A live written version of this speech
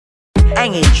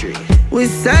hanging tree. We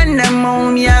send them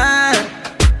home, yeah.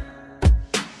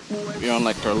 We're on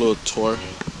like our little tour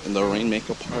in the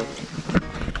Rainmaker Park.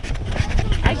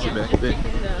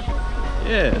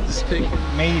 Yeah, this pig.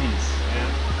 Mateys,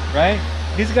 right?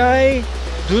 This guy,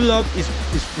 Dulop, is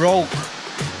broke.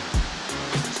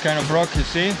 It's kind of broke, you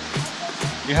see?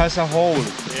 It has a hole.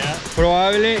 Yeah.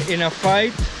 Probably in a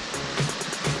fight,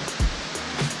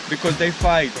 because they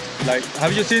fight. Like,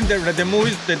 have you seen the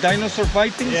movies, the dinosaur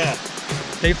fighting? Yeah.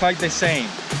 They fight the same.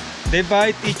 They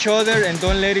bite each other and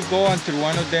don't let it go until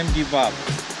one of them give up.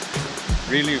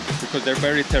 Really, because they're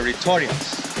very territorial.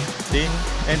 See?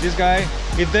 And this guy,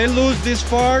 if they lose this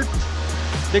part,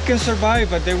 they can survive,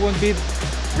 but they won't be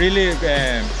really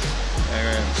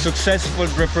successful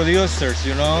reproducers,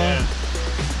 you know? Yeah.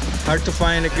 Hard to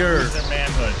find a girl. Their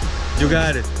manhood. You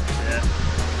got it. Yeah.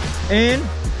 And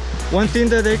one thing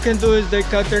that they can do is they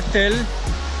cut their tail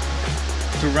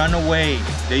to run away.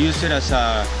 They use it as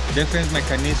a defense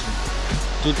mechanism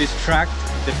to distract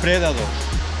the predators.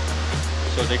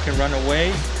 So they can run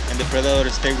away and the predator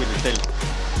stay with the tail.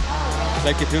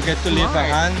 Like if you get to leave a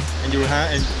hand and your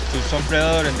hand and to some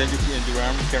predator and then your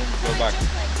arm can go back.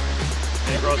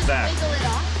 And it grows back.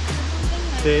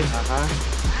 See?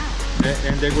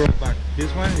 And they grow back.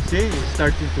 This one, you see, is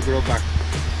starting to grow back.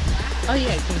 Oh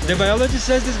yeah. The biology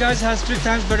says this guy has 3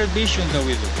 times better vision than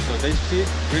we do. So they feed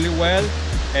really well.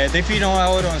 They feed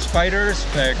out on spiders,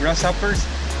 grasshoppers,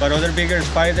 but other bigger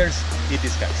spiders eat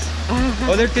these guys.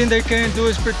 Other thing they can do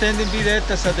is pretend to be dead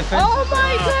as a defense. Oh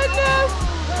my goodness!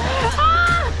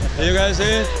 Ah, You guys see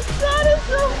it? that is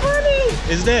so funny!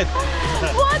 It's dead.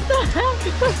 What the heck?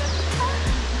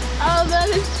 Oh, that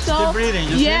is so... Still breathing,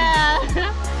 you yeah.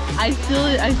 I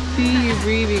see you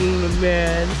breathing,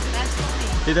 man.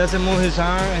 He doesn't move his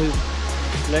arm, his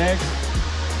legs.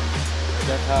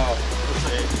 That's how.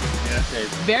 Okay. Yeah. Okay.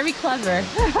 Very clever.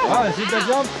 Wow, see the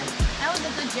jump? That was a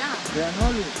good jump. Yeah, no.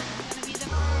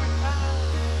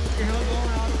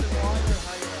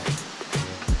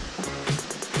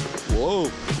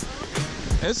 Whoa.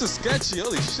 This is sketchy,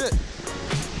 holy shit.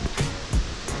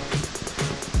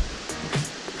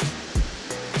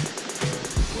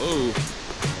 Whoa.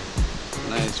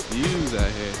 Nice views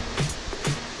out here.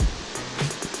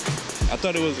 I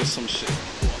thought it was just some shit.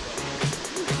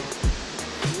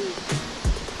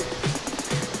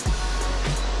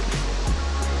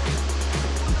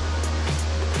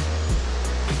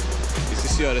 You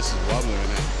see how this is wobbling right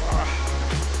now.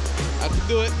 I have to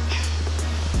do it.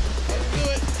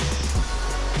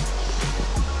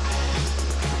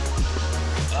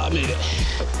 I made it.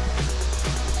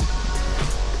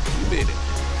 You made it.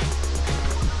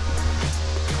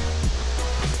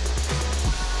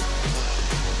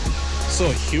 It's so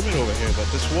humid over here, but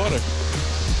this water is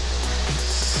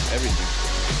everything.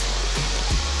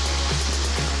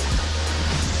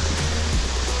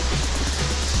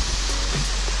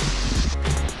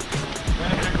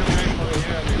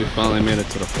 We finally made it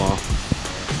to the fall.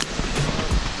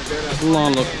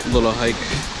 Long little hike.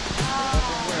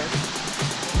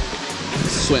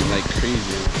 Sweating like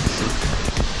crazy.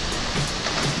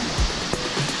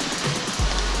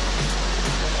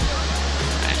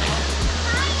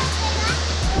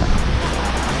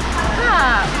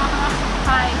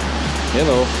 Hi.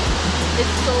 Hello.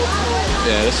 It's so cold.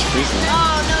 Yeah, it's freezing.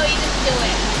 Oh no, you just do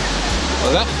it.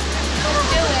 What's that?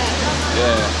 Just do it.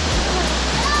 Yeah.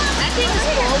 That thing is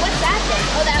cool. What's that thing?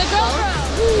 Oh, that's the GoPro.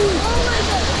 Oh my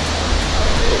god.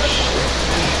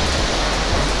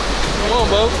 Come on,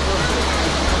 bub.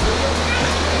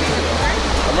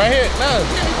 I'm right here. No.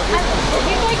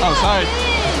 I'm sorry.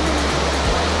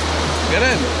 Get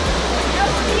in.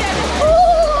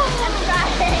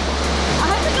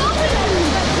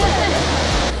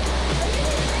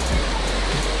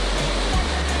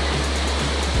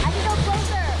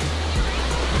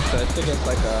 So I think it's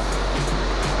like a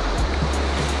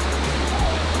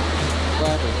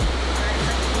flapping.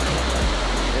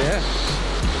 Yeah.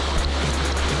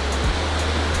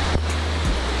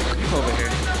 Deep over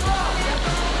here.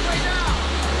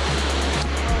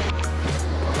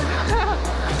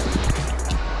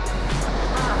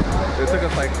 It took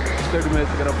us like 30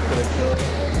 minutes to get up to the hill.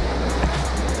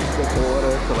 Get the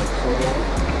water to like 4.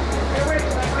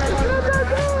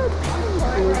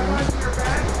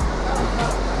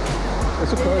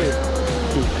 It's okay.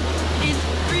 It's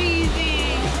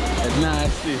freezing. It's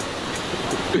nasty.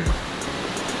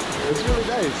 It's really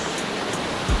nice.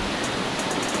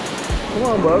 Come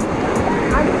on, bub.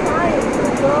 I'm trying.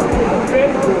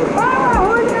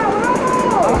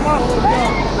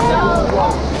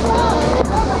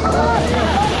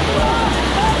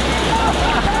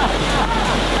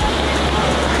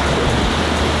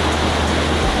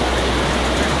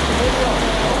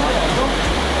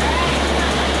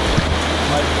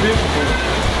 beautiful.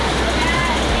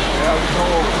 Yeah, it's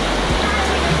cold.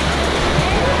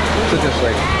 It took us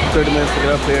like 30 minutes to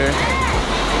get up here.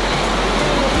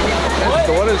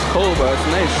 The water is cold, but it's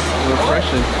nice and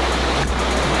refreshing.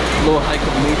 A little hike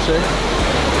of nature.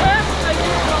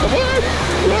 Come on!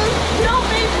 No,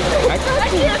 baby. I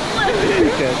can't swim. You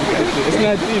can't. It's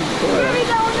not deep. Come on.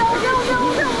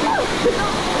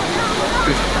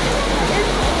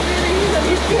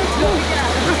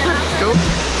 No.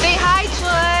 Say hi,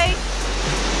 Troy.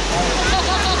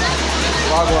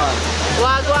 Wagwan.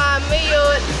 Wagwan,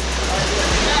 Mayot.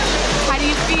 How do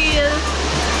you feel?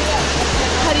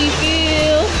 How do you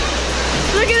feel?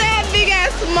 Look at that big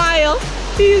ass smile.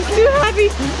 He's too happy.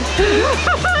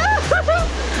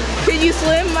 Can you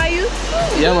swim, Mayu?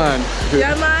 Yeah, man.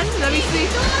 Yeah, man. Let me see.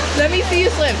 Let me see you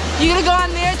swim. You gonna go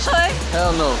on there, Troy?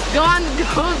 Hell no. Go on.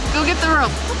 Go get the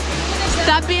rope.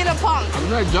 Stop being a punk. I'm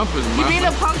not jumping. You being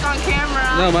a punk on camera.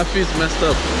 No, my feet's messed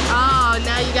up. Oh,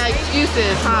 now you got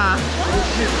excuses, huh?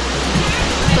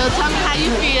 So tell me how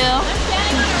you feel.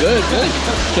 Good, good.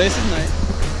 Place is nice.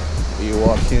 We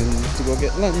walk in to go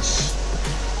get lunch.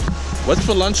 What's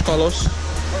for lunch, Carlos?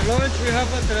 For lunch, we have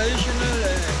a traditional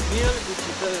meal, which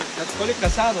is that's called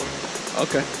casado.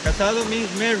 Okay. Casado means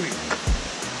married.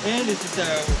 And this is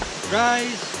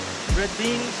rice, red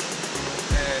beans,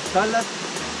 salad,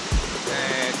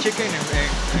 chicken, and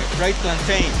fried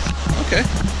plantain. Okay.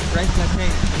 Fried plantain,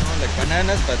 you know, like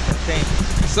bananas, but plantain.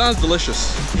 Sounds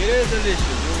delicious. It is delicious.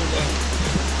 You will love it.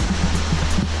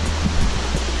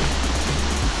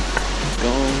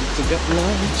 Going to get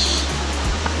lunch.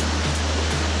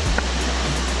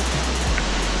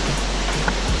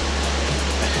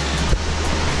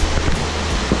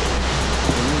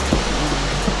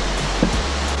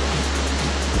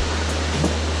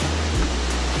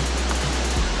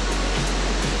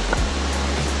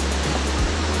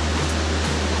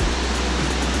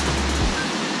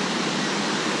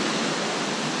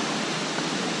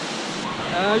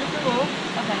 You can go.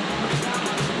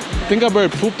 I think a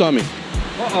bird pooped on me.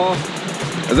 Uh-oh.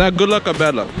 Is that good luck or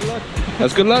bad luck? Good luck.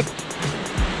 That's good luck?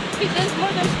 He does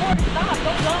more than 4. Stop.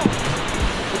 Don't go.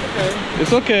 Okay.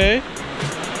 It's okay.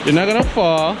 You're not gonna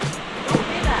fall. Don't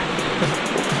say that.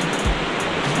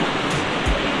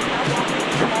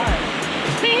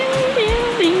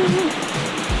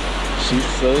 She's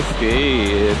so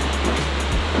scared.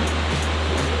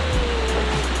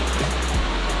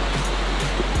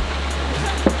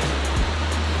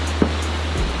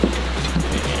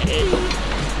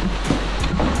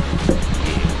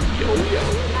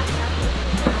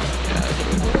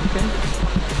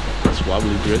 It's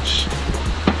wobbly bridge.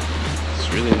 It's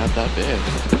really not that bad.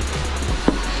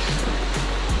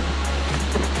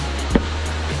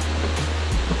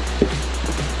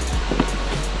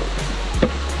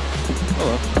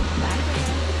 Hello.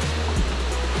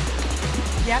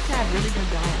 You have to have really good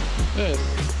guidance. Yes.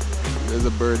 There's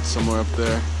a bird somewhere up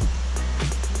there.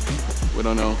 We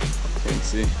don't know. Can't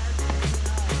see.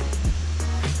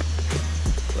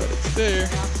 But it's there.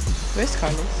 Where's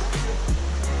Carlos?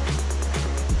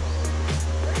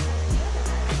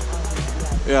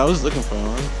 Yeah, I was looking for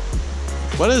one.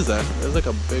 What is that? There's like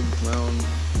a big round.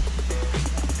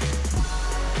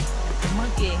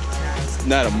 Monkey.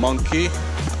 Not a monkey.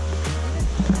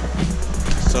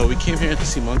 So we came here to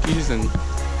see monkeys and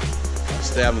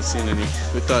still haven't seen any.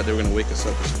 We thought they were gonna wake us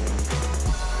up or something.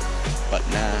 But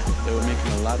nah, they were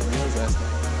making a lot of noise last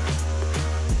night.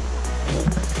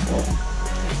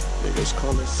 There goes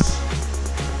Carlos.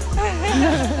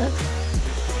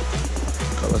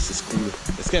 Carlos is cool.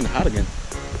 It's getting hot again.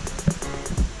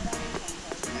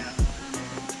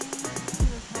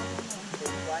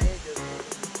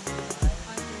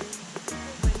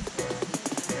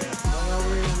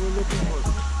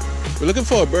 We're looking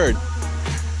for a bird.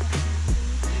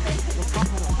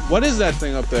 What is that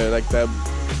thing up there? Like that?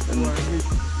 And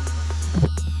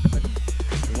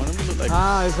one of them look like.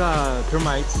 It's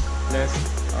termites nest.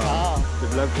 The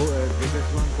black biggest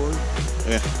one, gold.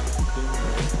 Yeah.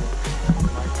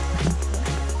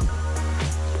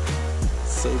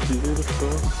 So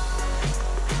beautiful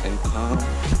and calm,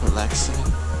 relaxing.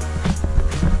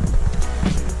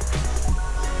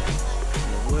 In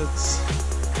the woods.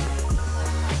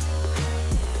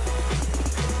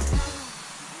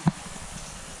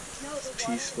 It's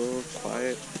peaceful,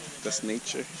 quiet. That's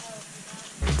nature.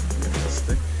 Look at this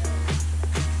thing.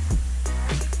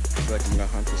 I feel like I'm gonna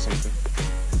hunt or something.